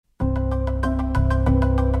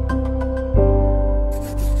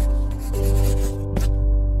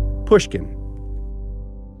Pushkin.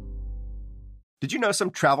 Did you know some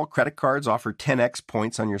travel credit cards offer 10x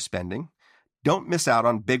points on your spending? Don't miss out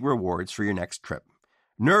on big rewards for your next trip.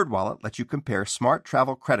 NerdWallet lets you compare smart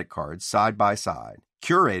travel credit cards side by side,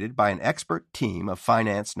 curated by an expert team of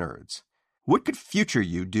finance nerds. What could future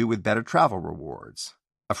you do with better travel rewards?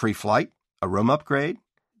 A free flight? A room upgrade?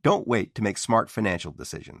 Don't wait to make smart financial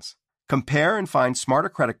decisions. Compare and find smarter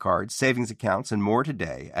credit cards, savings accounts, and more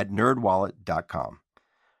today at nerdwallet.com.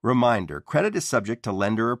 Reminder, credit is subject to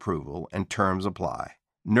lender approval and terms apply.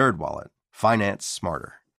 NerdWallet. Finance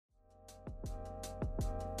smarter.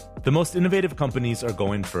 The most innovative companies are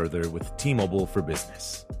going further with T-Mobile for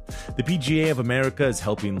Business. The PGA of America is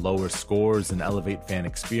helping lower scores and elevate fan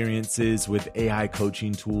experiences with AI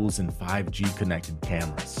coaching tools and 5G connected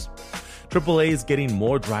cameras. AAA is getting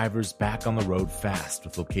more drivers back on the road fast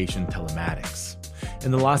with location telematics.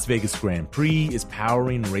 And the Las Vegas Grand Prix is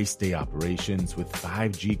powering race day operations with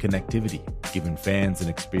 5G connectivity, giving fans an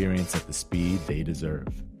experience at the speed they deserve.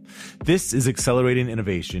 This is accelerating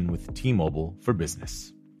innovation with T-Mobile for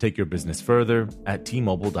Business. Take your business further at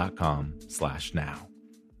T-Mobile.com/now.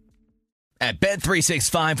 At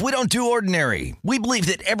Bet365, we don't do ordinary. We believe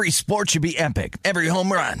that every sport should be epic. Every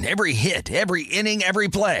home run, every hit, every inning, every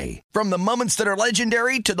play. From the moments that are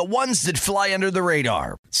legendary to the ones that fly under the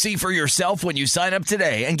radar. See for yourself when you sign up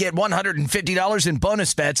today and get $150 in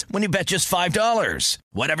bonus bets when you bet just $5.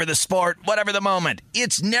 Whatever the sport, whatever the moment,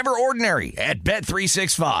 it's never ordinary at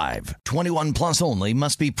Bet365. 21 plus only.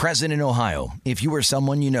 Must be present in Ohio. If you or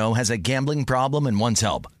someone you know has a gambling problem and wants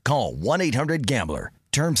help, call 1-800-GAMBLER.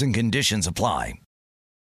 Terms and conditions apply.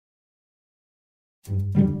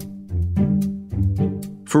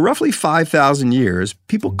 For roughly 5,000 years,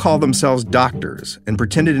 people called themselves doctors and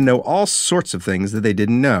pretended to know all sorts of things that they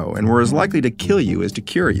didn't know and were as likely to kill you as to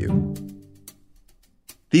cure you.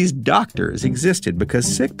 These doctors existed because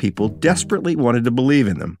sick people desperately wanted to believe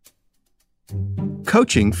in them.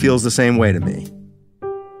 Coaching feels the same way to me.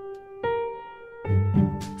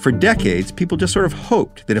 For decades, people just sort of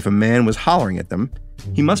hoped that if a man was hollering at them,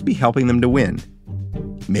 he must be helping them to win.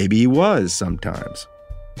 Maybe he was sometimes.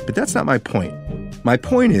 But that's not my point. My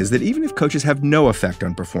point is that even if coaches have no effect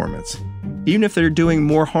on performance, even if they're doing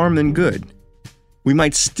more harm than good, we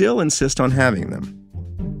might still insist on having them.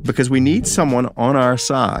 Because we need someone on our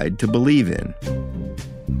side to believe in.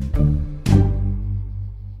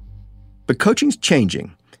 But coaching's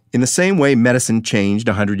changing, in the same way medicine changed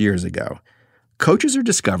 100 years ago. Coaches are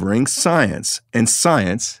discovering science, and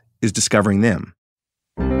science is discovering them.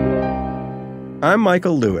 I'm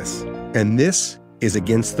Michael Lewis, and this is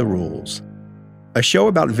Against the Rules, a show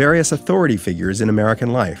about various authority figures in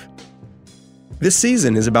American life. This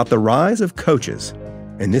season is about the rise of coaches,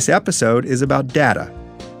 and this episode is about data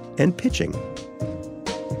and pitching.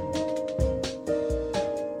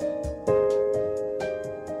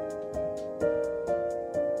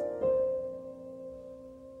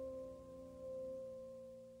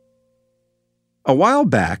 A while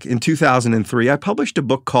back, in 2003, I published a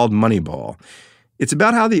book called Moneyball. It's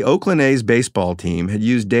about how the Oakland A's baseball team had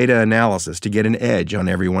used data analysis to get an edge on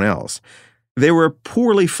everyone else. They were a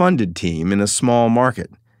poorly funded team in a small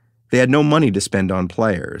market. They had no money to spend on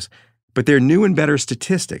players, but their new and better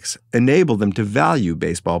statistics enabled them to value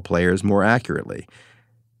baseball players more accurately,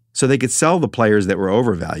 so they could sell the players that were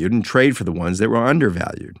overvalued and trade for the ones that were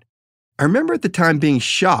undervalued. I remember at the time being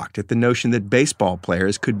shocked at the notion that baseball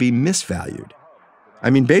players could be misvalued. I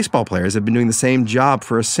mean, baseball players have been doing the same job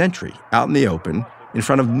for a century, out in the open, in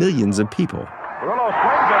front of millions of people. Rillo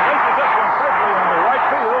swings and reaches this one safely on the right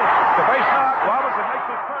field. The base knock. Robinson makes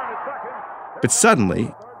his turn at second. But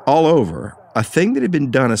suddenly, all over, a thing that had been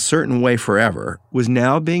done a certain way forever was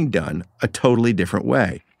now being done a totally different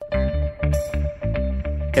way.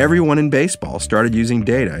 Everyone in baseball started using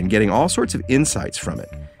data and getting all sorts of insights from it.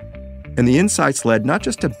 And the insights led not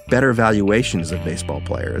just to better valuations of baseball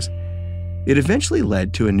players, it eventually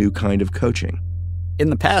led to a new kind of coaching. In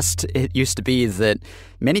the past, it used to be that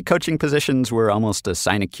many coaching positions were almost a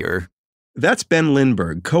sinecure. That's Ben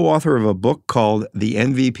Lindbergh, co-author of a book called The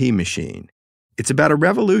MVP Machine. It's about a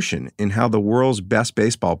revolution in how the world's best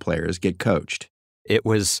baseball players get coached. It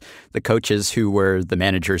was the coaches who were the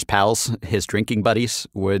manager's pals, his drinking buddies,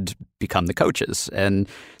 would become the coaches. And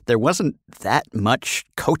there wasn't that much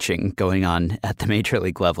coaching going on at the major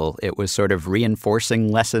league level. It was sort of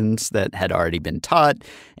reinforcing lessons that had already been taught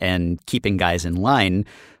and keeping guys in line.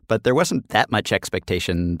 But there wasn't that much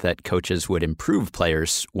expectation that coaches would improve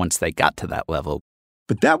players once they got to that level.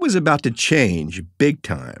 But that was about to change big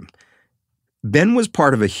time. Ben was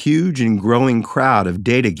part of a huge and growing crowd of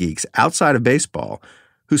data geeks outside of baseball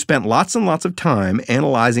who spent lots and lots of time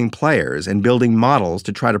analyzing players and building models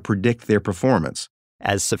to try to predict their performance.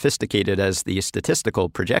 As sophisticated as the statistical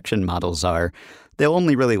projection models are, they'll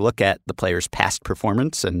only really look at the player's past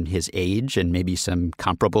performance and his age and maybe some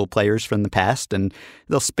comparable players from the past, and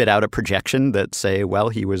they'll spit out a projection that say, well,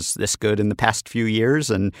 he was this good in the past few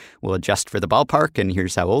years, and we'll adjust for the ballpark, and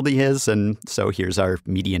here's how old he is, and so here's our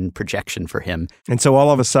median projection for him. And so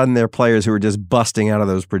all of a sudden, there are players who are just busting out of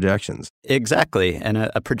those projections. Exactly, and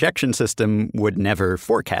a projection system would never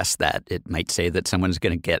forecast that. It might say that someone's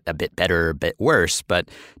going to get a bit better or a bit worse, but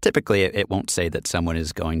typically it won't say that someone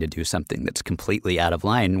is going to do something that's completely out of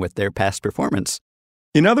line with their past performance.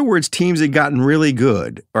 In other words, teams had gotten really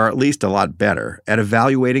good, or at least a lot better, at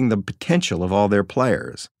evaluating the potential of all their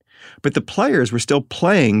players. But the players were still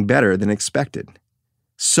playing better than expected.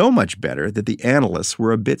 So much better that the analysts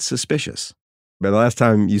were a bit suspicious. But the last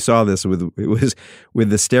time you saw this was with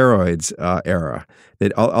the steroids era,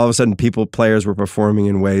 that all of a sudden players were performing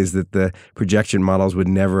in ways that the projection models would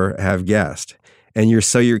never have guessed. And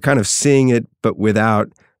you're kind of seeing it, but without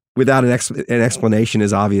an explanation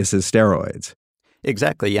as obvious as steroids.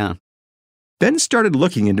 Exactly, yeah. Ben started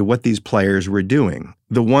looking into what these players were doing,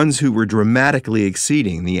 the ones who were dramatically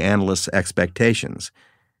exceeding the analysts' expectations.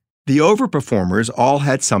 The overperformers all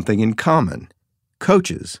had something in common: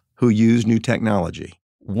 coaches who use new technology.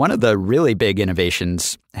 One of the really big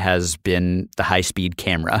innovations has been the high-speed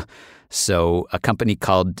camera. So a company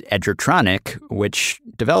called Edgertronic, which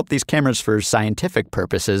developed these cameras for scientific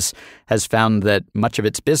purposes, has found that much of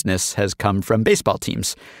its business has come from baseball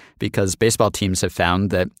teams, because baseball teams have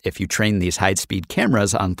found that if you train these high-speed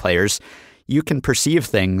cameras on players, you can perceive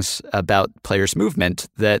things about players' movement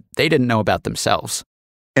that they didn't know about themselves.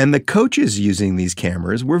 And the coaches using these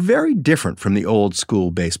cameras were very different from the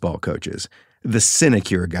old-school baseball coaches, the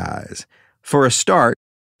sinecure guys. For a start,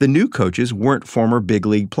 the new coaches weren't former big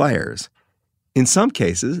league players. In some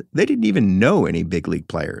cases, they didn't even know any big league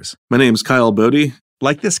players. My name's Kyle Bodie.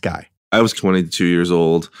 Like this guy. I was 22 years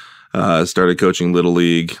old, started coaching Little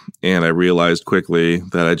League, and I realized quickly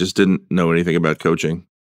that I just didn't know anything about coaching.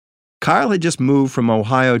 Kyle had just moved from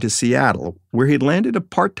Ohio to Seattle, where he'd landed a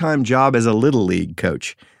part-time job as a Little League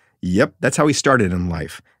coach. Yep, that's how he started in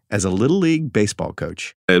life, as a Little League baseball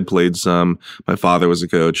coach. I had played some. My father was a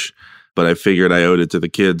coach. But I figured I owed it to the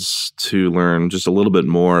kids to learn just a little bit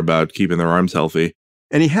more about keeping their arms healthy.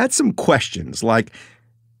 And he had some questions like,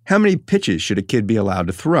 how many pitches should a kid be allowed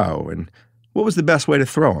to throw? And what was the best way to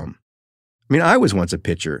throw them? I mean, I was once a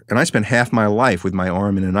pitcher, and I spent half my life with my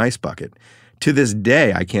arm in an ice bucket. To this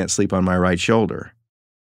day, I can't sleep on my right shoulder.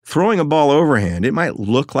 Throwing a ball overhand, it might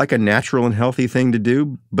look like a natural and healthy thing to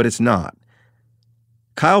do, but it's not.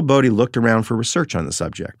 Kyle Bodie looked around for research on the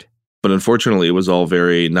subject. But unfortunately, it was all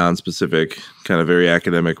very nonspecific, kind of very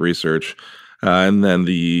academic research. And then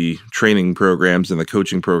the training programs and the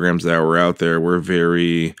coaching programs that were out there were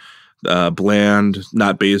very bland,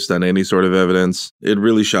 not based on any sort of evidence. It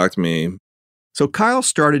really shocked me. So Kyle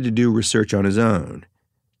started to do research on his own.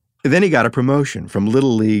 Then he got a promotion from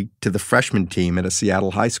Little League to the freshman team at a Seattle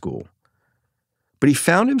high school. But he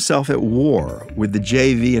found himself at war with the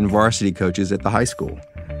JV and varsity coaches at the high school.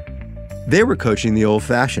 They were coaching the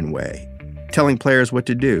old-fashioned way, telling players what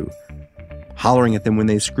to do, hollering at them when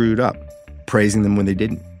they screwed up, praising them when they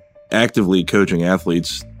didn't. Actively coaching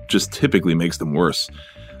athletes just typically makes them worse.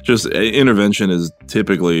 Just intervention is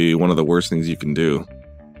typically one of the worst things you can do.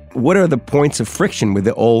 What are the points of friction with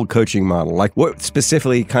the old coaching model? Like, what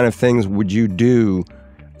specifically kind of things would you do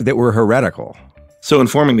that were heretical? So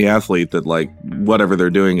informing the athlete that, like, whatever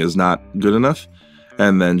they're doing is not good enough,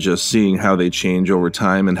 and then just seeing how they change over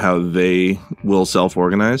time and how they will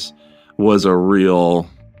self-organize was a real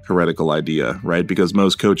heretical idea, right? Because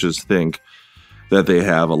most coaches think that they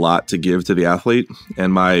have a lot to give to the athlete,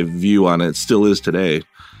 and my view on it still is today,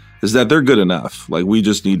 is that they're good enough. Like, we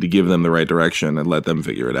just need to give them the right direction and let them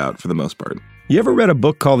figure it out for the most part. You ever read a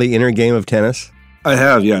book called The Inner Game of Tennis? I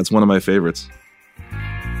have, yeah. It's one of my favorites.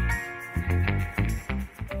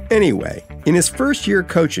 Anyway, in his first year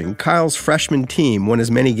coaching, Kyle's freshman team won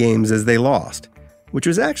as many games as they lost, which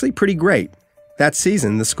was actually pretty great. That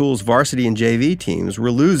season, the school's varsity and JV teams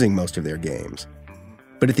were losing most of their games.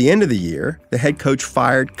 But at the end of the year, the head coach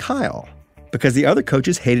fired Kyle because the other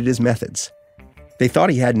coaches hated his methods. They thought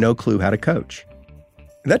he had no clue how to coach.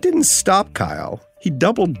 That didn't stop Kyle. He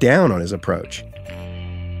doubled down on his approach.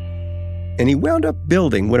 And he wound up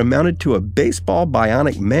building what amounted to a baseball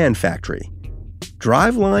bionic man factory.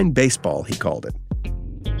 Driveline baseball, he called it.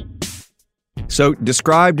 So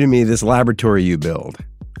describe to me this laboratory you build.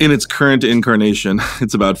 In its current incarnation,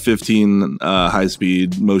 it's about 15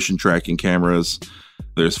 high-speed motion tracking cameras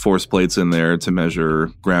There's force plates in there to measure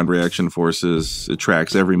ground reaction forces. It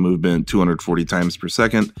tracks every movement 240 times per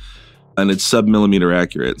second, and it's sub-millimeter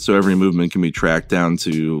accurate. So every movement can be tracked down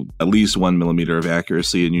to at least 1 millimeter of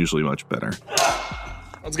accuracy, and usually much better.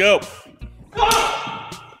 Let's go.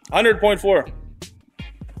 100.4.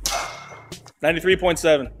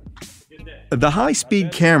 93.7. The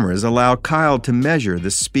high-speed cameras allow Kyle to measure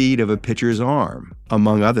the speed of a pitcher's arm,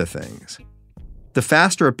 among other things. The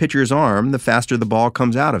faster a pitcher's arm, the faster the ball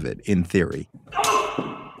comes out of it, in theory.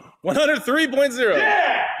 103.0.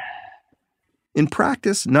 Yeah! In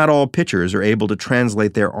practice, not all pitchers are able to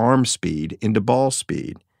translate their arm speed into ball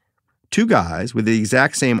speed. Two guys with the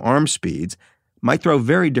exact same arm speeds might throw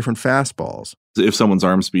very different fastballs. If someone's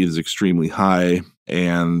arm speed is extremely high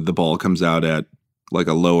and the ball comes out at like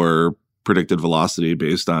a lower predicted velocity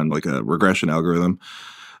based on like a regression algorithm,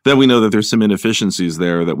 then we know that there's some inefficiencies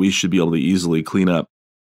there that we should be able to easily clean up.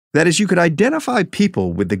 That is, you could identify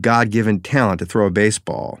people with the God-given talent to throw a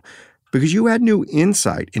baseball because you had new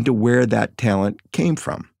insight into where that talent came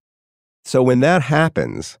from. So when that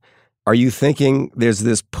happens, are you thinking there's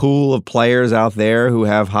this pool of players out there who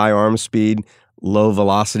have high arm speed, low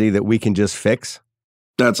velocity that we can just fix?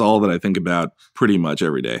 That's all that I think about pretty much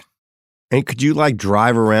every day. And could you like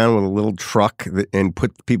drive around with a little truck and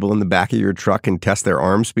put people in the back of your truck and test their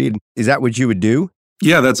arm speed? Is that what you would do?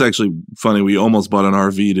 Yeah, that's actually funny. We almost bought an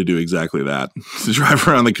RV to do exactly that, to drive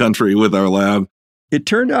around the country with our lab. It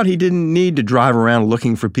turned out he didn't need to drive around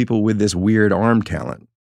looking for people with this weird arm talent.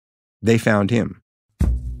 They found him.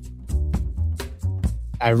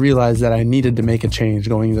 I realized that I needed to make a change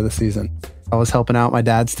going into the season. I was helping out my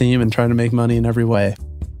dad's team and trying to make money in every way.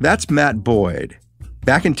 That's Matt Boyd.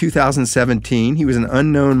 Back in 2017, he was an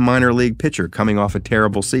unknown minor league pitcher coming off a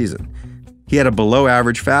terrible season. He had a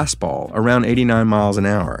below-average fastball, around 89 miles an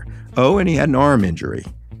hour. Oh, and he had an arm injury.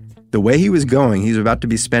 The way he was going, he was about to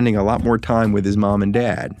be spending a lot more time with his mom and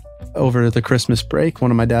dad. Over the Christmas break, one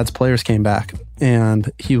of my dad's players came back,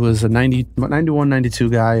 and he was a 91, 92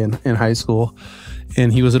 guy in high school,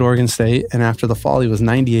 and he was at Oregon State, and after the fall, he was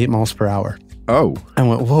 98 miles per hour. Oh. I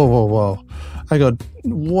went, whoa, whoa, whoa. I go,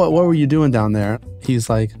 what were you doing down there? He's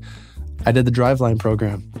like, I did the Driveline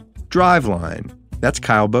program. Driveline. That's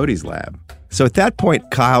Kyle Bodie's lab. So at that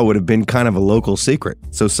point, Kyle would have been kind of a local secret.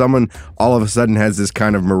 So someone all of a sudden has this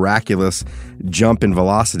kind of miraculous jump in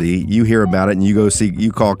velocity. You hear about it and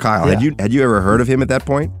you call Kyle. Yeah. Had you ever heard of him at that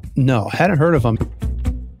point? No, hadn't heard of him.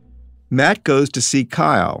 Matt goes to see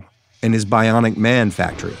Kyle in his Bionic Man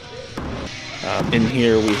factory. In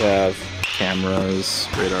here we have cameras,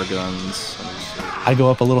 radar guns. I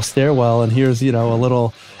go up a little stairwell and here's, a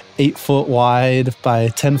little 8-foot wide by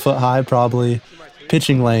 10-foot high probably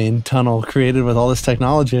pitching lane tunnel created with all this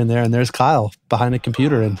technology in there. And there's Kyle behind a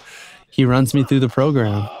computer and he runs me through the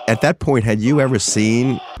program. At that point, had you ever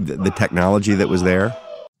seen the technology that was there?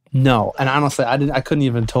 No. And honestly, I couldn't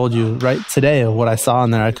even told you right today of what I saw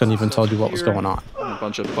in there. I couldn't even told you what was going on. A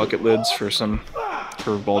bunch of bucket lids for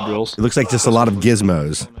ball drills. It looks like just a lot of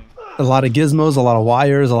gizmos. A lot of gizmos, a lot of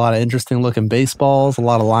wires, a lot of interesting looking baseballs, a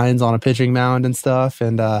lot of lines on a pitching mound and stuff.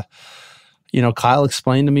 And, Kyle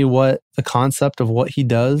explained to me what the concept of what he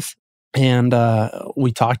does. And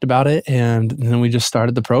we talked about it and then we just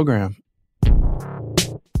started the program.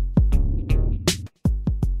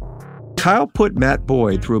 Kyle put Matt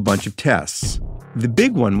Boyd through a bunch of tests. The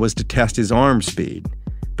big one was to test his arm speed,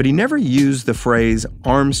 but he never used the phrase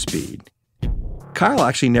arm speed. Kyle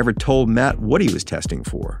actually never told Matt what he was testing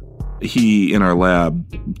for. He, in our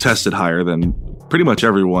lab, tested higher than pretty much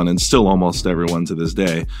everyone and still almost everyone to this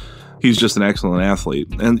day. He's just an excellent athlete,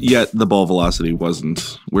 and yet the ball velocity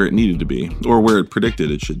wasn't where it needed to be or where it predicted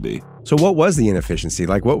it should be. So what was the inefficiency?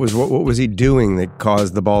 Like what was he doing that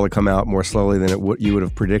caused the ball to come out more slowly than what you would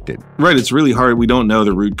have predicted? Right, it's really hard. We don't know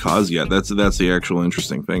the root cause yet. That's the actual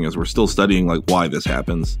interesting thing is we're still studying like why this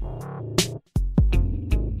happens.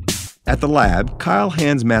 At the lab, Kyle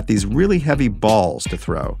hands Matt these really heavy balls to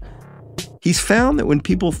throw. He's found that when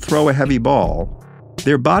people throw a heavy ball,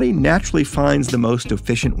 their body naturally finds the most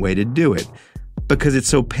efficient way to do it because it's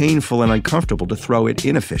so painful and uncomfortable to throw it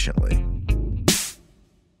inefficiently.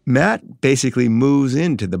 Matt basically moves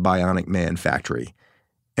into the Bionic Man factory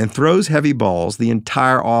and throws heavy balls the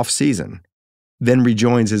entire off-season, then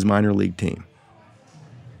rejoins his minor league team.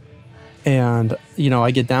 And, I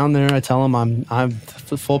get down there, I tell them I'm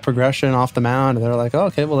full progression off the mound, and they're like, oh,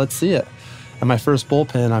 okay, well, let's see it. And my first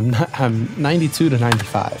bullpen, I'm 92 to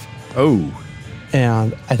 95. Oh.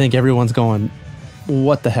 And I think everyone's going,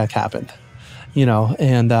 what the heck happened?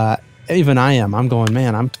 And even I am. I'm going,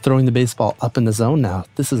 man, I'm throwing the baseball up in the zone now.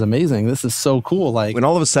 This is amazing. This is so cool. Like when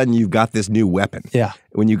all of a sudden you've got this new weapon. Yeah.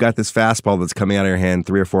 When you got this fastball that's coming out of your hand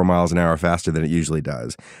 3 or 4 miles an hour faster than it usually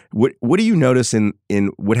does. What do you notice in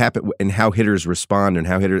what happened and how hitters respond and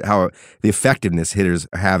how the effectiveness hitters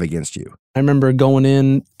have against you? I remember going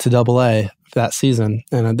in to AA that season,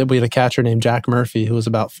 and we had a catcher named Jack Murphy who was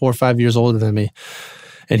about 4 or 5 years older than me.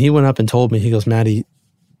 And he went up and told me, he goes, Matty,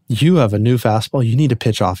 you have a new fastball. You need to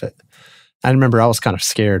pitch off it. I remember I was kind of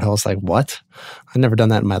scared. I was like, what? I've never done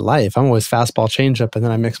that in my life. I'm always fastball changeup, and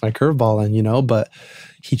then I mix my curveball in, but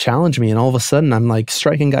he challenged me, and all of a sudden I'm like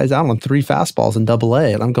striking guys out on 3 fastballs in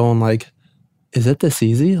AA. And I'm going like, is it this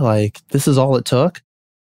easy? Like, this is all it took?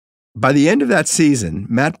 By the end of that season,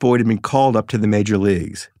 Matt Boyd had been called up to the major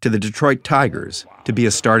leagues, to the Detroit Tigers, to be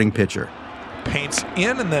a starting pitcher. Paints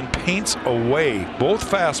in and then paints away both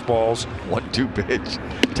fastballs. 1-2 pitch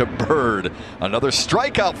to Bird. Another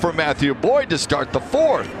strikeout for Matthew Boyd to start the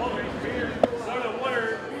 4th.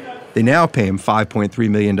 They now pay him $5.3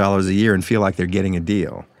 million a year and feel like they're getting a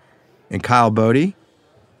deal. And Kyle Bodie,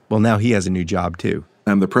 well, now he has a new job too.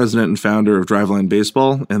 I'm the president and founder of Driveline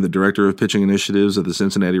Baseball and the director of pitching initiatives at the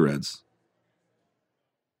Cincinnati Reds.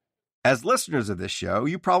 As listeners of this show,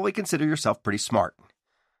 you probably consider yourself pretty smart.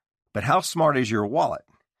 But how smart is your wallet?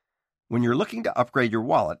 When you're looking to upgrade your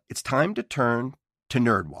wallet, it's time to turn to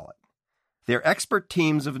NerdWallet. Their expert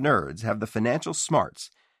teams of nerds have the financial smarts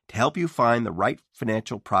to help you find the right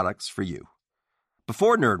financial products for you.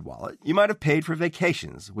 Before NerdWallet, you might have paid for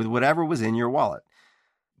vacations with whatever was in your wallet.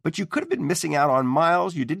 But you could have been missing out on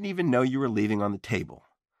miles you didn't even know you were leaving on the table.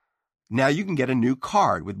 Now you can get a new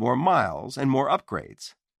card with more miles and more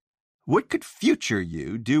upgrades. What could future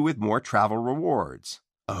you do with more travel rewards?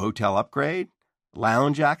 A hotel upgrade?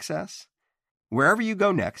 Lounge access? Wherever you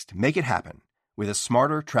go next, make it happen with a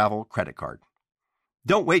smarter travel credit card.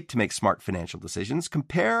 Don't wait to make smart financial decisions.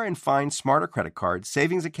 Compare and find smarter credit cards,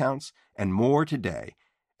 savings accounts, and more today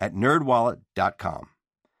at nerdwallet.com.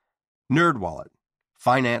 NerdWallet.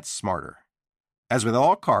 Finance smarter. As with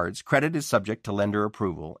all cards, credit is subject to lender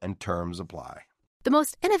approval and terms apply. The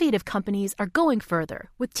most innovative companies are going further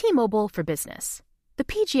with T-Mobile for Business. The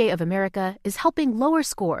PGA of America is helping lower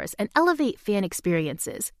scores and elevate fan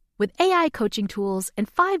experiences with AI coaching tools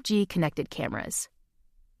and 5G connected cameras.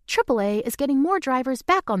 AAA is getting more drivers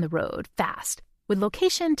back on the road fast with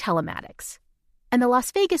location telematics. And the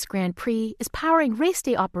Las Vegas Grand Prix is powering race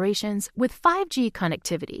day operations with 5G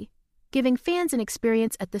connectivity, giving fans an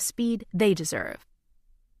experience at the speed they deserve.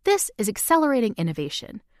 This is accelerating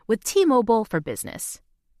innovation with T-Mobile for Business.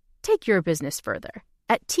 Take your business further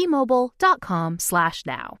at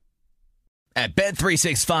T-Mobile.com/now. At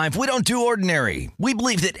Bet365, we don't do ordinary. We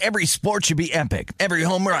believe that every sport should be epic. Every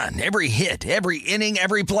home run, every hit, every inning,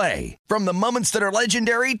 every play. From the moments that are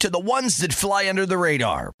legendary to the ones that fly under the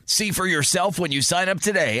radar. See for yourself when you sign up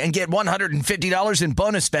today and get $150 in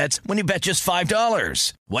bonus bets when you bet just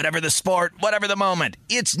 $5. Whatever the sport, whatever the moment,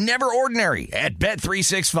 it's never ordinary at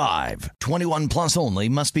Bet365. 21 plus only.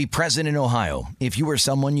 Must be present in Ohio. If you or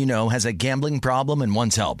someone you know has a gambling problem and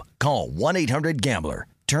wants help, call 1-800-GAMBLER.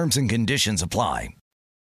 Terms and conditions apply.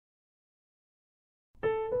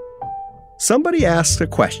 Somebody asks a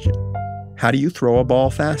question. How do you throw a ball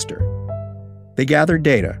faster? They gather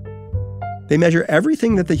data. They measure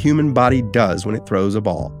everything that the human body does when it throws a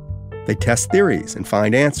ball. They test theories and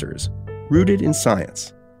find answers, rooted in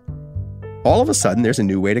science. All of a sudden, there's a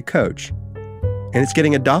new way to coach. And it's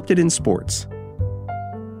getting adopted in sports.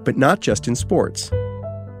 But not just in sports.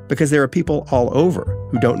 Because there are people all over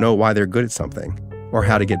who don't know why they're good at something or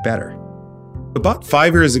how to get better. About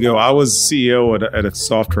 5 years ago, I was CEO at a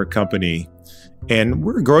software company, and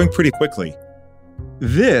we're growing pretty quickly.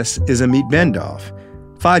 This is Amit Bendoff.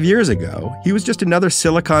 5 years ago, he was just another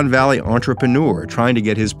Silicon Valley entrepreneur trying to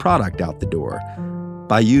get his product out the door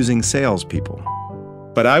by using salespeople.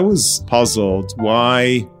 But I was puzzled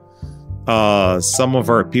why some of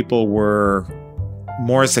our people were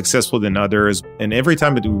more successful than others. And every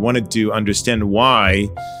time that we wanted to understand why,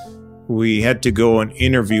 we had to go and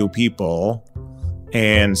interview people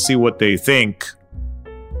and see what they think.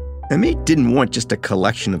 Amit didn't want just a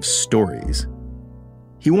collection of stories.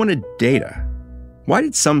 He wanted data. Why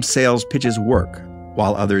did some sales pitches work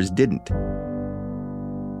while others didn't?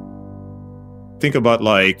 Think about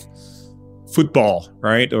like football,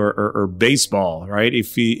 right? Or baseball, right?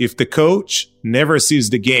 If the coach never sees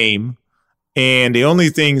the game and the only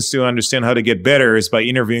things to understand how to get better is by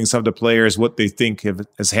interviewing some of the players, what they think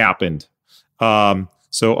has happened.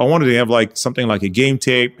 So I wanted to have like something like a game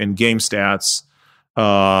tape and game stats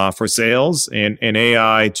for sales and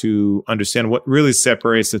AI to understand what really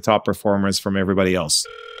separates the top performers from everybody else.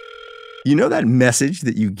 You know that message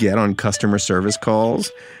that you get on customer service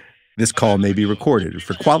calls? This call may be recorded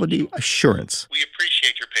for quality assurance. We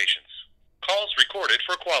appreciate your patience. Calls recorded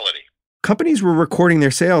for quality. Companies were recording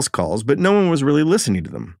their sales calls, but no one was really listening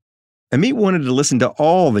to them. Amit wanted to listen to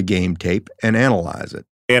all the game tape and analyze it.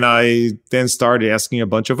 And I then started asking a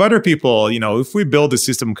bunch of other people, if we build a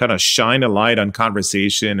system, kind of shine a light on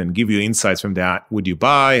conversation and give you insights from that, would you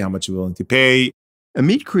buy? How much are you willing to pay?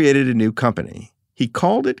 Amit created a new company. He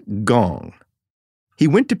called it Gong. He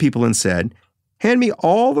went to people and said, hand me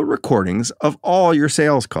all the recordings of all your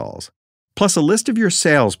sales calls, plus a list of your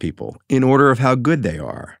salespeople in order of how good they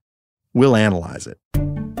are. We'll analyze it.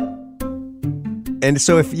 And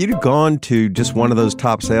so if you'd gone to just one of those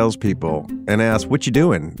top salespeople and asked, what you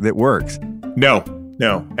doing that works? No,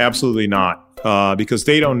 absolutely not. Because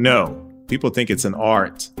they don't know. People think it's an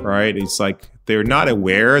art, right? It's like they're not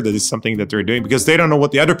aware that it's something that they're doing because they don't know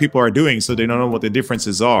what the other people are doing, so they don't know what the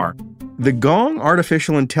differences are. The Gong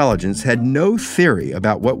artificial intelligence had no theory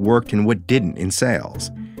about what worked and what didn't in sales.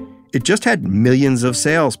 It just had millions of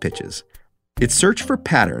sales pitches. It searched for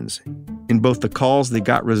patterns in both the calls that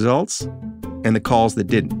got results and the calls that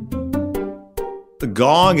didn't. The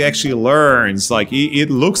Gong actually learns, it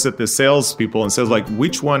looks at the salespeople and says,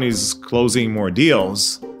 which one is closing more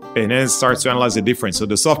deals? And then it starts to analyze the difference. So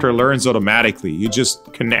the software learns automatically. You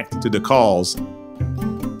just connect to the calls.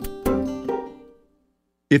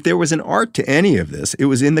 If there was an art to any of this, it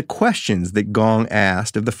was in the questions that Gong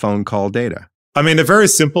asked of the phone call data. I mean, the very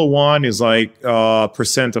simple one is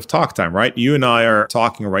percent of talk time, right? You and I are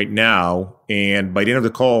talking right now, and by the end of the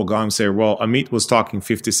call, Gong say, well, Amit was talking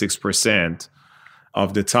 56%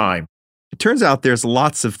 of the time. It turns out there's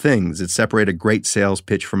lots of things that separate a great sales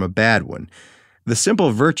pitch from a bad one. The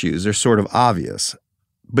simple virtues are sort of obvious,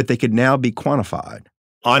 but they could now be quantified.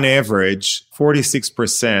 On average,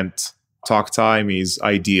 46% talk time is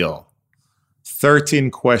ideal. 13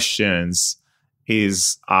 questions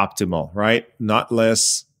is optimal, right? Not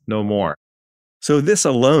less, no more. So this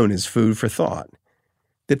alone is food for thought,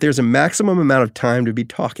 that there's a maximum amount of time to be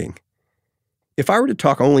talking. If I were to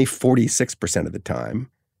talk only 46% of the time,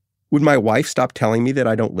 would my wife stop telling me that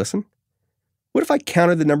I don't listen? What if I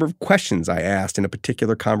counted the number of questions I asked in a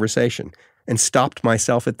particular conversation and stopped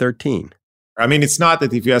myself at 13? I mean, it's not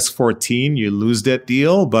that if you ask 14, you lose that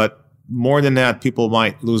deal, but more than that, people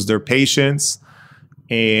might lose their patience,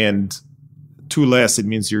 and too less, it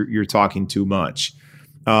means you're talking too much.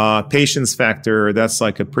 Patience factor, that's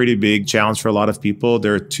a pretty big challenge for a lot of people.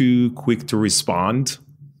 They're too quick to respond.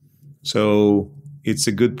 So it's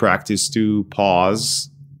a good practice to pause,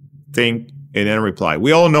 think, and then reply.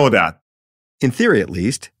 We all know that. In theory, at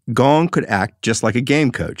least, Gong could act just like a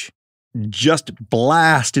game coach. Just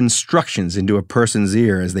blast instructions into a person's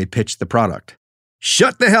ear as they pitch the product.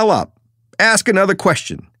 Shut the hell up. Ask another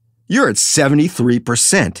question. You're at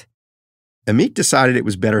 73%. Amit decided it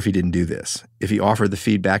was better if he didn't do this, if he offered the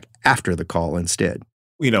feedback after the call instead.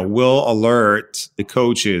 We'll alert the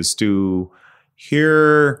coaches to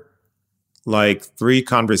hear 3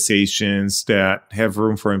 conversations that have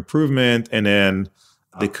room for improvement, and then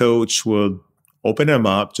the coach will open them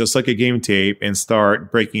up just like a game tape and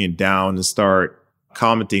start breaking it down and start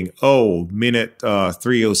commenting, minute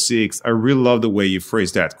 306, I really love the way you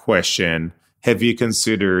phrased that question. Have you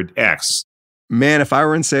considered X? Man, if I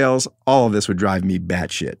were in sales, all of this would drive me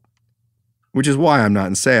batshit. Which is why I'm not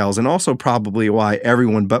in sales, and also probably why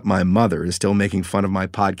everyone but my mother is still making fun of my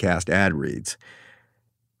podcast ad reads.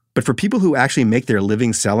 But for people who actually make their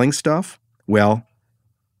living selling stuff, well,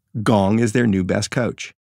 Gong is their new best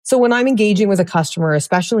coach. So when I'm engaging with a customer,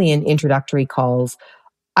 especially in introductory calls,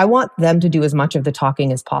 I want them to do as much of the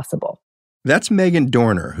talking as possible. That's Megan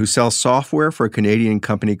Dorner, who sells software for a Canadian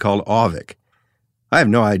company called Auvik. I have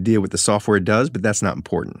no idea what the software does, but that's not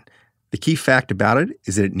important. The key fact about it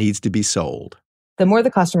is that it needs to be sold. The more the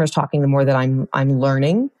customer's talking, the more that I'm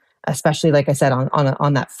learning, especially, like I said,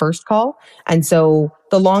 on that first call. And so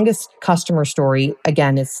the longest customer story,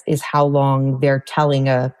 again, is how long they're telling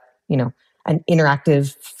an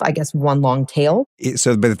interactive, one long tail.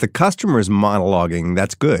 But if the customer is monologuing,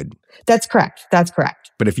 that's good. That's correct.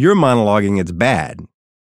 But if you're monologuing, it's bad.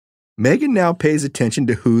 Megan now pays attention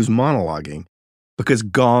to who's monologuing, because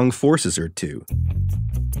Gong forces her to.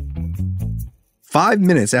 5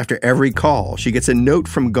 minutes after every call, she gets a note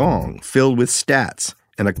from Gong filled with stats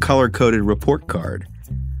and a color-coded report card.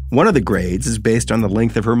 One of the grades is based on the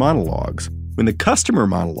length of her monologues. When the customer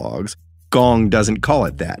monologues, Gong doesn't call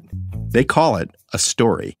it that. They call it a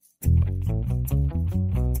story.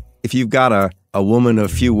 If you've got a woman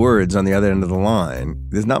of few words on the other end of the line,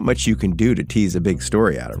 there's not much you can do to tease a big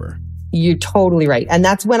story out of her. You're totally right. And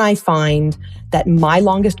that's when I find that my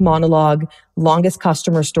longest monologue, longest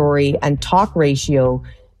customer story, and talk ratio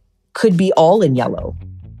could be all in yellow.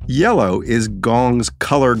 Yellow is Gong's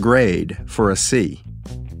color grade for a C.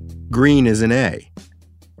 Green is an A.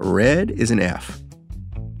 Red is an F.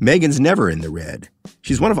 Megan's never in the red.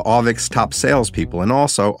 She's one of Auvic's top salespeople and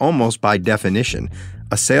also, almost by definition,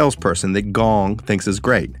 a salesperson that Gong thinks is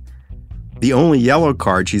great. The only yellow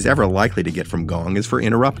card she's ever likely to get from Gong is for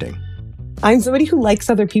interrupting. I'm somebody who likes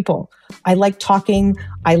other people. I like talking.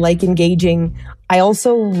 I like engaging. I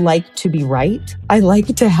also like to be right. I like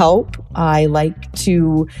to help. I like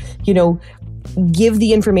to, give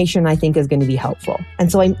the information I think is going to be helpful.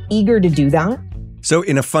 And so I'm eager to do that. So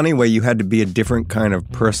in a funny way, you had to be a different kind of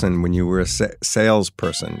person when you were a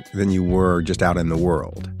salesperson than you were just out in the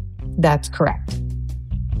world. That's correct.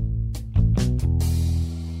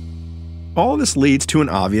 All this leads to an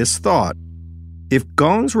obvious thought. If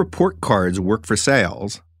Gong's report cards work for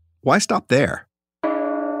sales, why stop there?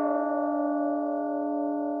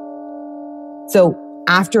 So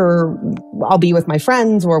after I'll be with my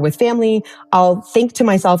friends or with family, I'll think to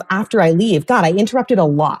myself after I leave, God, I interrupted a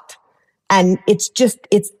lot. And it's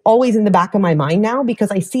always in the back of my mind now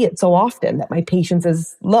because I see it so often that my patience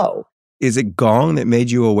is low. Is it Gong that made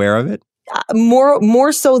you aware of it?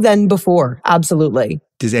 More so than before. Absolutely.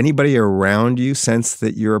 Does anybody around you sense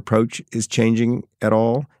that your approach is changing at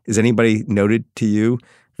all? Is anybody noted to you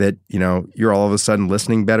that, you're all of a sudden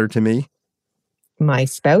listening better to me? My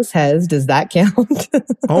spouse has. Does that count?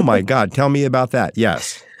 Oh my God. Tell me about that.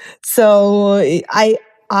 Yes. So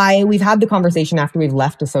we've had the conversation after we've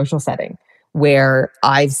left a social setting where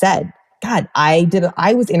I've said, God, I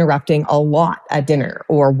was interrupting a lot at dinner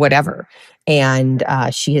or whatever. And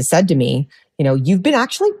she has said to me, you've been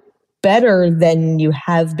actually better than you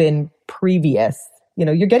have been previous.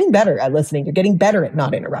 You're getting better at listening. You're getting better at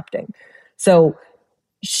not interrupting. So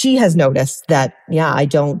she has noticed that, I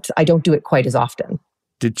don't do it quite as often.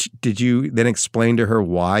 Did you then explain to her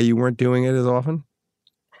why you weren't doing it as often?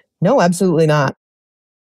 No, absolutely not.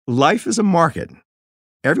 Life is a market.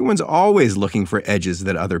 Everyone's always looking for edges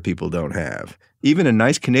that other people don't have. Even a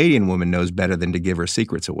nice Canadian woman knows better than to give her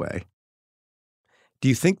secrets away. Do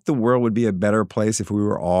you think the world would be a better place if we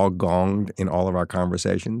were all gonged in all of our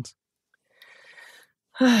conversations?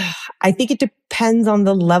 I think it depends on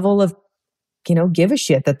the level of, give a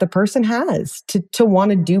shit that the person has to want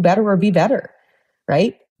to do better or be better,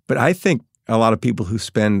 right? But I think a lot of people who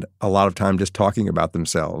spend a lot of time just talking about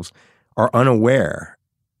themselves are unaware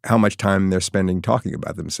how much time they're spending talking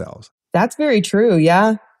about themselves. That's very true,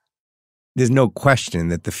 yeah. There's no question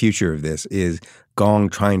that the future of this is Gong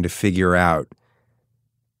trying to figure out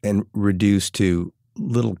and reduce to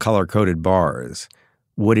little color-coded bars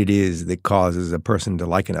what it is that causes a person to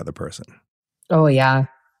like another person. Oh, yeah.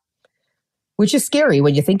 Which is scary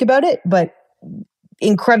when you think about it, but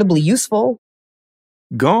incredibly useful.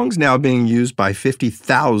 Gong's now being used by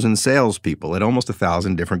 50,000 salespeople at almost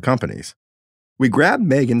 1,000 different companies. We grabbed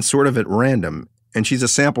Megan sort of at random, and she's a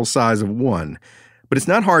sample size of 1, but it's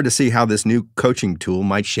not hard to see how this new coaching tool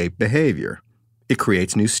might shape behavior. It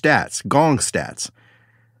creates new stats, Gong stats.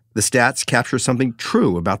 The stats capture something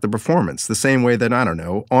true about the performance, the same way that,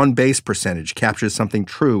 on-base percentage captures something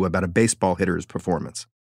true about a baseball hitter's performance.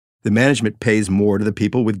 The management pays more to the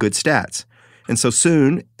people with good stats, and so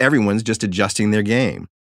soon, everyone's just adjusting their game.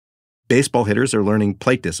 Baseball hitters are learning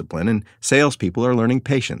plate discipline, and salespeople are learning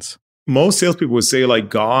patience. Most salespeople would say,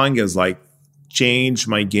 Gong has, changed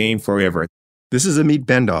my game forever. This is Amit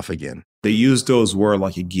Bendoff again. They use those words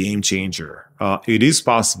like a game changer. It is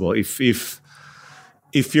possible.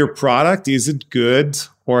 If your product isn't good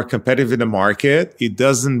or competitive in the market, it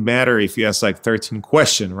doesn't matter if you ask 13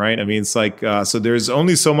 questions, right? It's so there's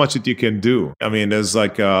only so much that you can do. There's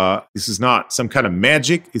this is not some kind of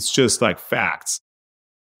magic. It's just facts.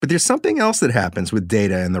 But there's something else that happens with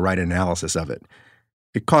data and the right analysis of it.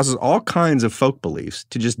 It causes all kinds of folk beliefs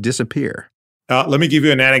to just disappear. Let me give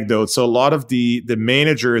you an anecdote. So a lot of the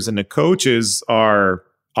managers and the coaches are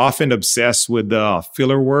often obsessed with the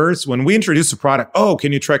filler words. When we introduce a product,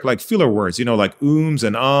 can you track filler words, like ums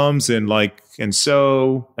and ums and and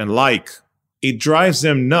so and like. It drives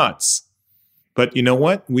them nuts. But you know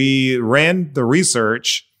what? We ran the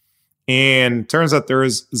research and turns out there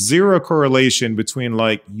is zero correlation between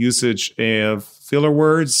usage of filler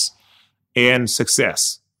words and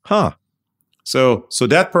success. Huh. So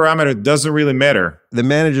that parameter doesn't really matter. The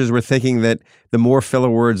managers were thinking that the more filler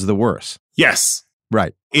words, the worse. Yes.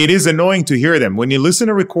 Right. It is annoying to hear them. When you listen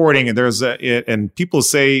to a recording and and people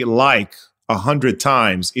say 100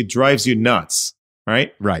 times, it drives you nuts,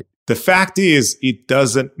 right? Right. The fact is, it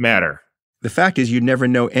doesn't matter. The fact is, you'd never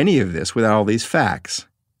know any of this without all these facts.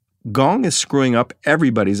 Gong is screwing up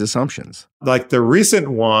everybody's assumptions. Like the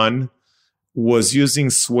recent one was using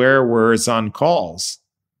swear words on calls.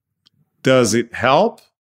 Does it help?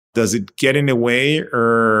 Does it get in the way,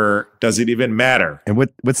 or does it even matter? And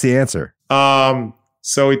what's the answer?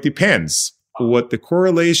 So it depends. What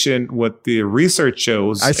the research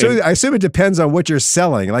shows. I assume it depends on what you're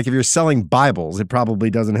selling. Like if you're selling Bibles, it probably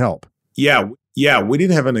doesn't help. Yeah, we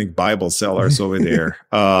didn't have any Bible sellers over there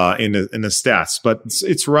in the stats, but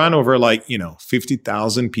it's run over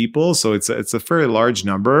 50,000 people, so it's a very large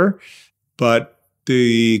number. But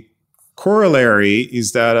the corollary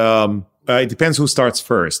is that it depends who starts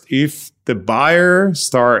first. If the buyer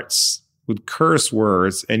starts with curse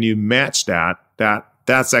words and you match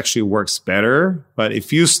that's actually works better. But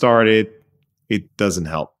if you start it doesn't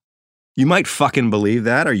help. You might fucking believe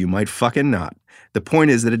that, or you might fucking not. The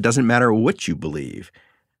point is that it doesn't matter what you believe.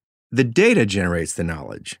 The data generates the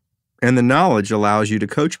knowledge, and the knowledge allows you to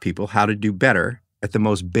coach people how to do better at the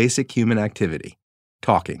most basic human activity,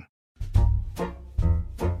 talking.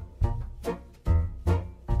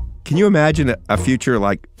 Can you imagine a future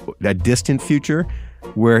like a distant future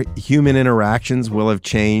where human interactions will have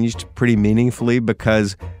changed pretty meaningfully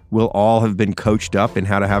because we'll all have been coached up in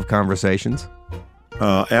how to have conversations?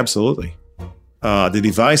 Absolutely. The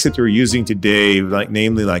device that we're using today,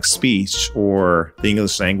 namely speech or the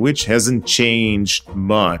English language, hasn't changed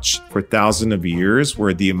much for thousands of years,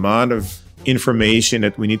 where the amount of information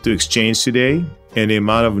that we need to exchange today and the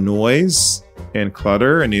amount of noise and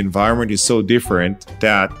clutter and the environment is so different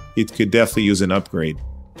that it could definitely use an upgrade.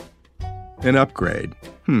 An upgrade?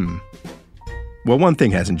 Well, one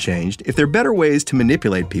thing hasn't changed. If there are better ways to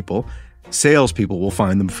manipulate people, salespeople will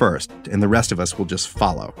find them first, and the rest of us will just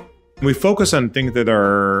follow. We focus on things that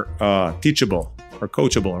are teachable or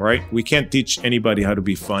coachable, right? We can't teach anybody how to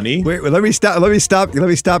be funny. Wait, let me stop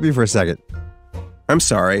you for a second. I'm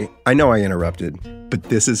sorry. I know I interrupted, but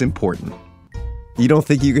this is important. You don't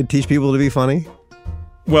think you could teach people to be funny?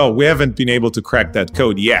 Well, we haven't been able to crack that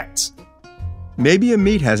code yet. Maybe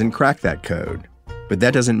Amit hasn't cracked that code, but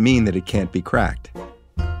that doesn't mean that it can't be cracked.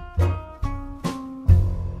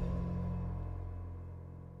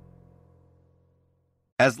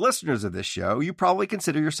 As listeners of this show, you probably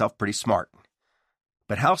consider yourself pretty smart.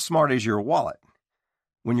 But how smart is your wallet?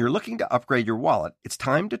 When you're looking to upgrade your wallet, it's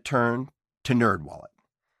time to turn to NerdWallet.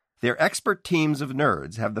 Their expert teams of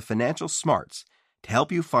nerds have the financial smarts to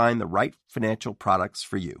help you find the right financial products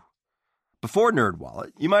for you. Before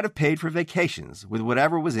NerdWallet, you might have paid for vacations with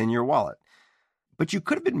whatever was in your wallet. But you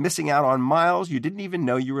could have been missing out on miles you didn't even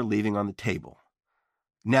know you were leaving on the table.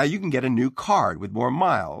 Now you can get a new card with more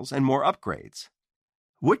miles and more upgrades.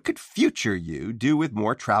 What could future you do with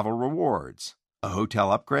more travel rewards? A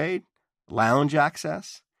hotel upgrade? Lounge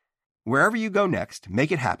access? Wherever you go next,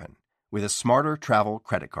 make it happen with a smarter travel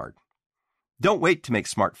credit card. Don't wait to make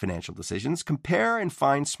smart financial decisions. Compare and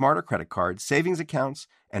find smarter credit cards, savings accounts,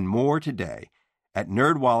 and more today at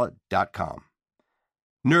nerdwallet.com.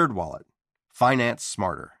 NerdWallet. Finance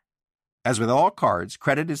smarter. As with all cards,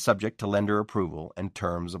 credit is subject to lender approval and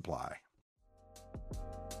terms apply.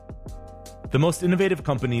 The most innovative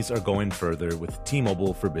companies are going further with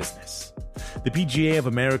T-Mobile for Business. The PGA of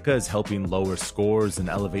America is helping lower scores and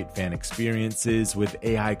elevate fan experiences with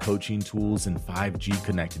AI coaching tools and 5G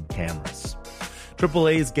connected cameras.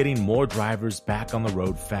 AAA is getting more drivers back on the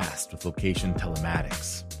road fast with location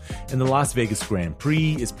telematics. And the Las Vegas Grand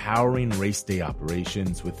Prix is powering race day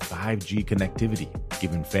operations with 5G connectivity,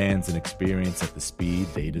 giving fans an experience at the speed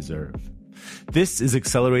they deserve. This is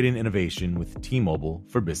accelerating innovation with T-Mobile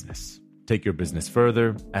for Business. Take your business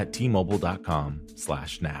further at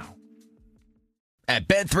T-Mobile.com/now. At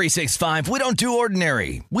Bet365, we don't do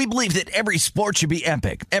ordinary. We believe that every sport should be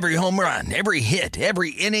epic. Every home run, every hit,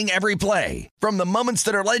 every inning, every play. From the moments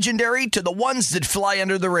that are legendary to the ones that fly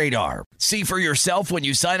under the radar. See for yourself when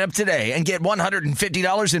you sign up today and get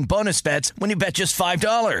 $150 in bonus bets when you bet just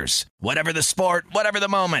 $5. Whatever the sport, whatever the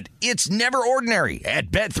moment, it's never ordinary at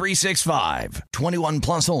Bet365. 21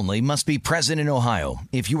 plus only. Must be present in Ohio.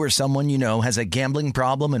 If you or someone you know has a gambling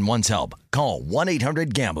problem and wants help, call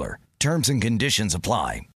 1-800-GAMBLER. Terms and conditions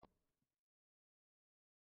apply.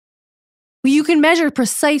 You can measure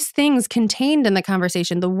precise things contained in the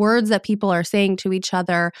conversation, the words that people are saying to each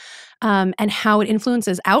other, and how it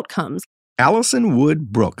influences outcomes. Allison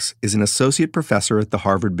Wood Brooks is an associate professor at the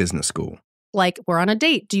Harvard Business School. Like, we're on a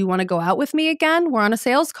date. Do you want to go out with me again? We're on a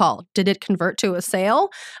sales call. Did it convert to a sale?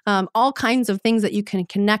 All kinds of things that you can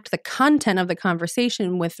connect the content of the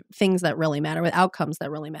conversation with things that really matter, with outcomes that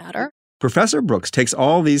really matter. Professor Brooks takes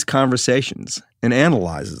all these conversations and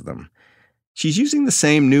analyzes them. She's using the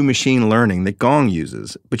same new machine learning that Gong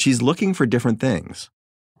uses, but she's looking for different things.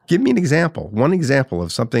 Give me an example, one example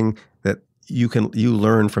of something that you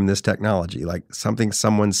learn from this technology, like something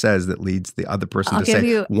someone says that leads the other person to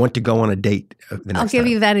say, want to go on a date the next I'll give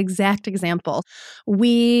time. you that exact example.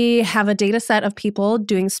 We have a data set of people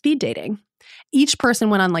doing speed dating. Each person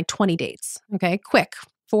went on like 20 dates, okay? Quick,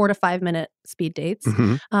 4 to 5 minute speed dates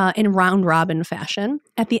in round robin fashion.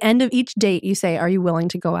 At the end of each date, you say, are you willing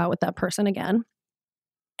to go out with that person again?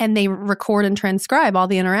 And they record and transcribe all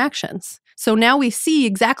the interactions. So now we see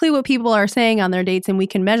exactly what people are saying on their dates, and we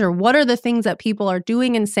can measure what are the things that people are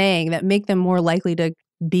doing and saying that make them more likely to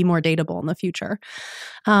be more dateable in the future.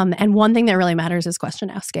 And one thing that really matters is question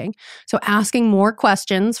asking. So asking more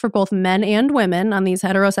questions for both men and women on these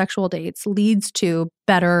heterosexual dates leads to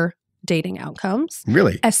better dating outcomes.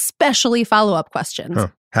 Really? Especially follow-up questions. Huh.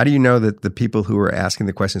 How do you know that the people who are asking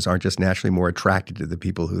the questions aren't just naturally more attracted to the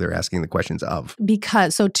people who they're asking the questions of?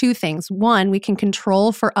 So 2 things. 1, we can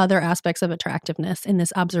control for other aspects of attractiveness in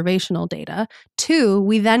this observational data. 2,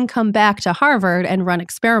 we then come back to Harvard and run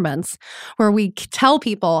experiments where we tell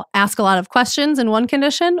people, ask a lot of questions in one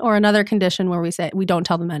condition, or another condition where we say we don't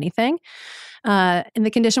tell them anything. In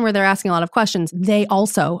the condition where they're asking a lot of questions, they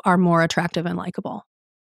also are more attractive and likable.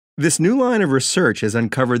 This new line of research has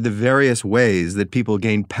uncovered the various ways that people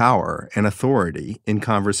gain power and authority in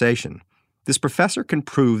conversation. This professor can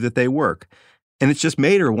prove that they work, and it's just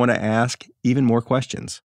made her want to ask even more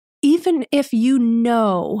questions. Even if you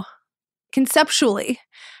know conceptually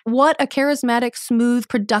what a charismatic, smooth,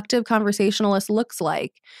 productive conversationalist looks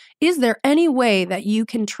like, is there any way that you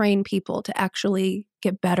can train people to actually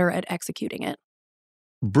get better at executing it?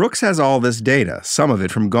 Brooks has all this data, some of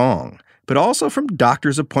it from Gong, but also from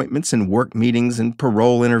doctor's appointments and work meetings and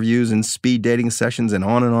parole interviews and speed dating sessions and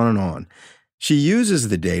on and on and on. She uses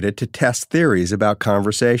the data to test theories about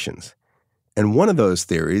conversations. And one of those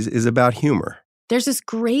theories is about humor. There's this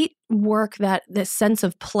great work that this sense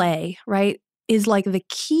of play, right, is like the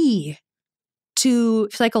key to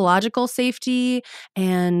psychological safety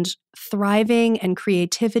and thriving and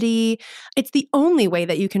creativity. It's the only way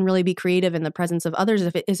that you can really be creative in the presence of others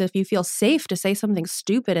if you feel safe to say something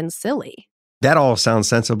stupid and silly. That all sounds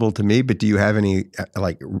sensible to me, but do you have any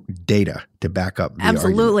data to back up the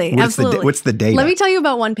Absolutely. argument? What's the data? Let me tell you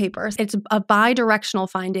about one paper. It's a bi-directional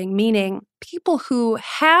finding, meaning people who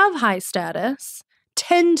have high status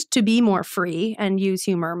tend to be more free and use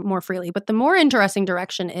humor more freely. But the more interesting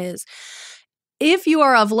direction is, if you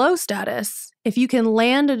are of low status, if you can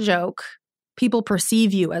land a joke, people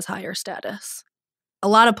perceive you as higher status. A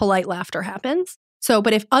lot of polite laughter happens.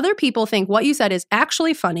 But if other people think what you said is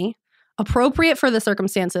actually funny, appropriate for the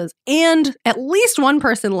circumstances, and at least one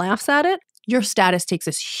person laughs at it, your status takes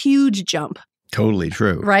this huge jump. Totally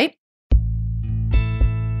true. Right?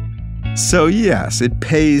 So yes, it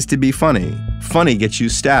pays to be funny. Funny gets you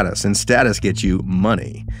status, and status gets you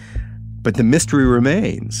money. But the mystery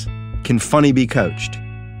remains. Can funny be coached?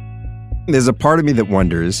 There's a part of me that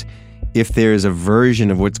wonders if there's a version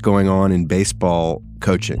of what's going on in baseball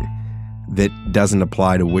coaching that doesn't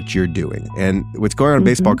apply to what you're doing. And what's going on in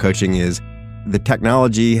baseball coaching is the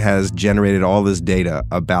technology has generated all this data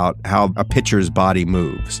about how a pitcher's body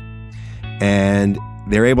moves. And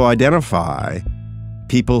they're able to identify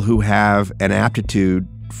people who have an aptitude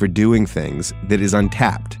for doing things that is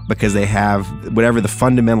untapped because they have whatever the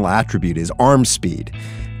fundamental attribute is, arm speed,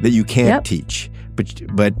 that you can't teach.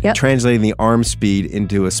 But translating the arm speed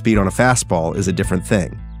into a speed on a fastball is a different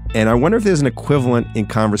thing. And I wonder if there's an equivalent in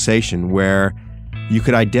conversation where you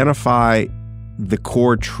could identify the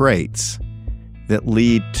core traits that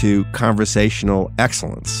lead to conversational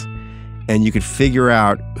excellence. And you could figure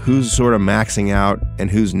out who's sort of maxing out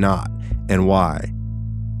and who's not and why.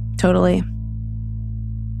 Totally.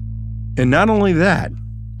 And not only that,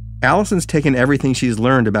 Allison's taken everything she's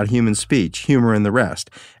learned about human speech, humor, and the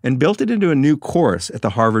rest, and built it into a new course at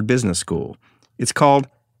the Harvard Business School. It's called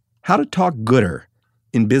How to Talk Gooder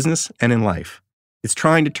in Business and in Life. It's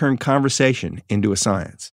trying to turn conversation into a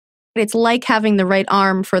science. It's like having the right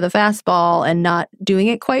arm for the fastball and not doing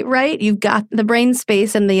it quite right. You've got the brain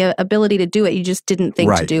space and the ability to do it. You just didn't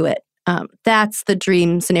think to do it. That's the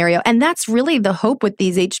dream scenario. And that's really the hope with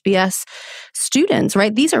these HBS students,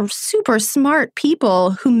 right? These are super smart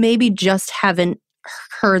people who maybe just haven't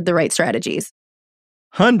heard the right strategies.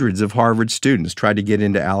 Hundreds of Harvard students tried to get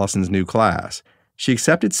into Allison's new class. She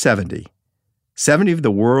accepted 70 of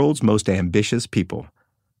the world's most ambitious people,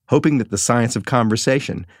 hoping that the science of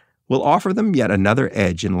conversation will offer them yet another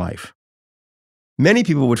edge in life. Many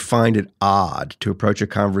people would find it odd to approach a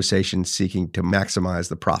conversation seeking to maximize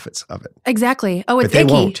the profits of it. Exactly. Oh, it's but they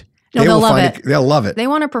icky. won't. No, they'll love it. They'll love it. They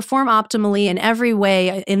want to perform optimally in every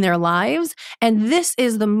way in their lives. And this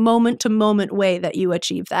is the moment-to-moment way that you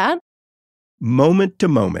achieve that. Moment to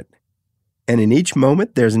moment. And in each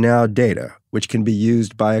moment, there's now data, which can be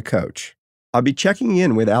used by a coach. I'll be checking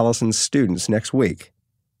in with Allison's students next week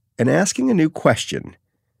and asking a new question.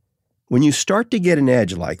 When you start to get an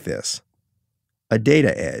edge like this, a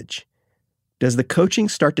data edge, does the coaching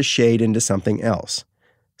start to shade into something else?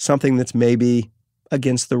 Something that's maybe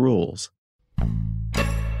against the rules?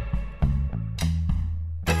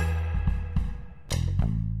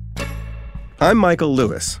 I'm Michael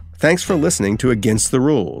Lewis. Thanks for listening to Against the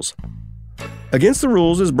Rules. Against the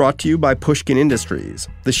Rules is brought to you by Pushkin Industries.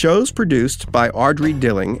 The show's produced by Audrey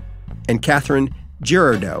Dilling and Catherine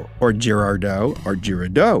Girardeau, or Girardeau, or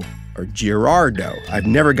Girardeau, or Girardo. I've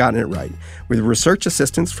never gotten it right. With research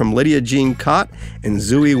assistance from Lydia Jean Cott and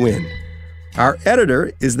Zooey Wynn. Our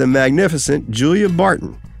editor is the magnificent Julia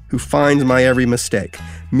Barton, who finds my every mistake.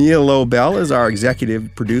 Mia Lobel is our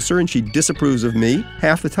executive producer, and she disapproves of me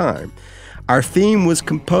half the time. Our theme was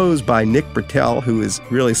composed by Nick Bertel, who is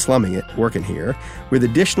really slumming it working here, with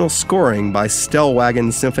additional scoring by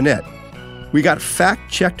Stellwagen Symphonette. We got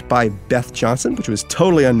fact-checked by Beth Johnson, which was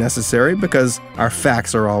totally unnecessary because our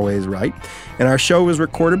facts are always right. And our show was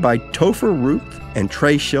recorded by Topher Ruth and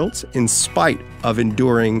Trey Schultz in spite of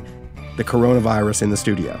enduring the coronavirus in the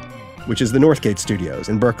studio, which is the Northgate Studios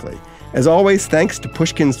in Berkeley. As always, thanks to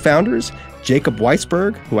Pushkin's founders, Jacob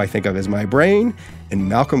Weisberg, who I think of as my brain, and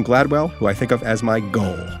Malcolm Gladwell, who I think of as my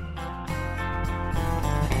goal.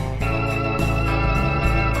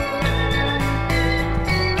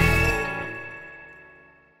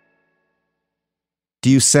 Do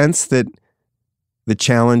you sense that the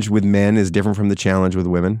challenge with men is different from the challenge with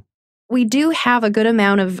women? We do have a good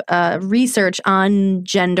amount of research on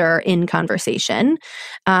gender in conversation.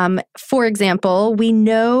 For example, we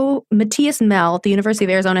know Matthias Mell at the University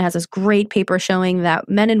of Arizona has this great paper showing that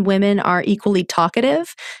men and women are equally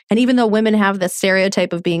talkative. And even though women have the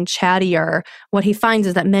stereotype of being chattier, what he finds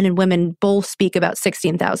is that men and women both speak about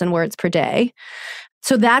 16,000 words per day.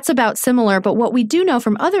 So that's about similar. But what we do know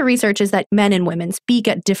from other research is that men and women speak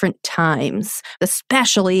at different times,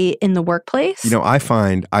 especially in the workplace. You know, I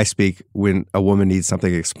find I speak when a woman needs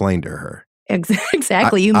something explained to her.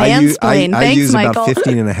 Exactly. You mansplain. I Thanks, use Michael. about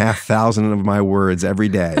 15,500 of my words every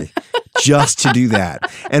day just to do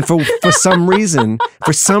that. And for some reason,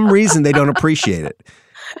 they don't appreciate it.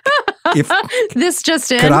 This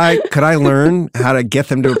just in. Could I learn how to get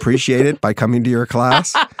them to appreciate it by coming to your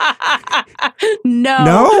class?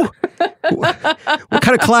 No. What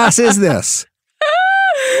kind of class is this?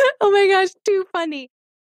 Oh my gosh, too funny.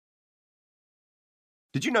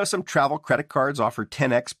 Did you know some travel credit cards offer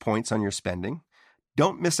 10x points on your spending?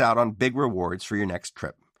 Don't miss out on big rewards for your next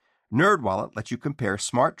trip. NerdWallet lets you compare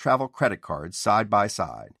smart travel credit cards side by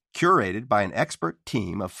side, curated by an expert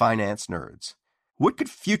team of finance nerds. What could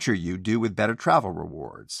future you do with better travel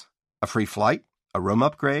rewards? A free flight? A room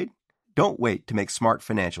upgrade? Don't wait to make smart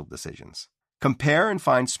financial decisions. Compare and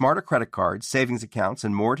find smarter credit cards, savings accounts,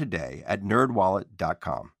 and more today at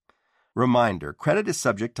nerdwallet.com. Reminder, credit is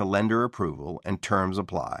subject to lender approval and terms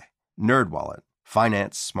apply. NerdWallet.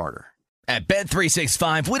 Finance smarter. At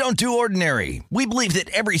Bet365, we don't do ordinary. We believe that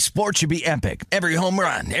every sport should be epic. Every home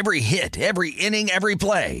run, every hit, every inning, every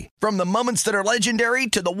play. From the moments that are legendary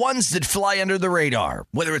to the ones that fly under the radar.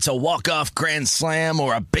 Whether it's a walk-off grand slam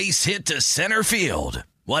or a base hit to center field.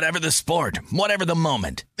 Whatever the sport, whatever the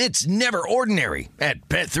moment. It's never ordinary at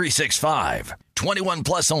Bet365. 21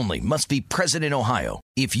 plus only. Must be present in Ohio.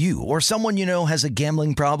 If you or someone you know has a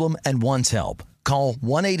gambling problem and wants help, call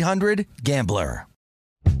 1-800-GAMBLER.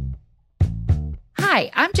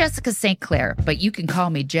 Hi, I'm Jessica St. Clair, but you can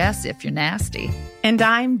call me Jess if you're nasty. And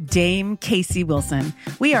I'm Dame Casey Wilson.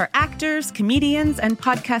 We are actors, comedians, and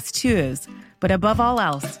podcasteurs. But above all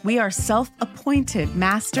else, we are self-appointed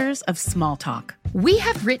masters of small talk. We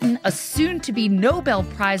have written a soon-to-be Nobel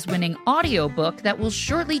Prize-winning audiobook that will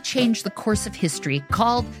surely change the course of history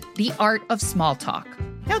called The Art of Small Talk.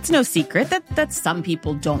 Now, it's no secret that some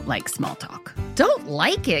people don't like small talk. Don't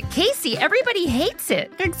like it? Casey, everybody hates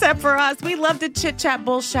it. Except for us. We love to chit-chat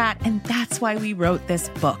bullshit, and that's why we wrote this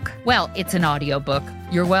book. Well, it's an audiobook.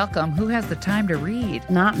 You're welcome. Who has the time to read?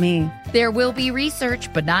 Not me. There will be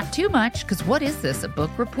research, but not too much, because what is this, a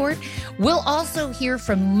book report? We'll also hear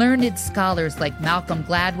from learned scholars like Malcolm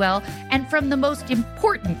Gladwell and from the most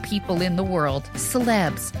important people in the world,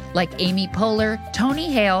 celebs like Amy Poehler,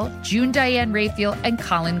 Tony Hale, June Diane Raphael, and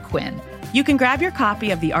Colin Quinn. You can grab your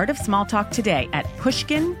copy of The Art of Small Talk today at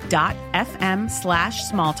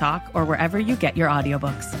pushkin.fm/smalltalk or wherever you get your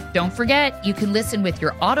audiobooks. Don't forget, you can listen with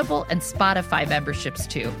your Audible and Spotify memberships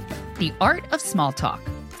too. The Art of Small Talk.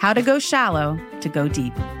 How to go shallow to go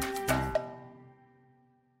deep.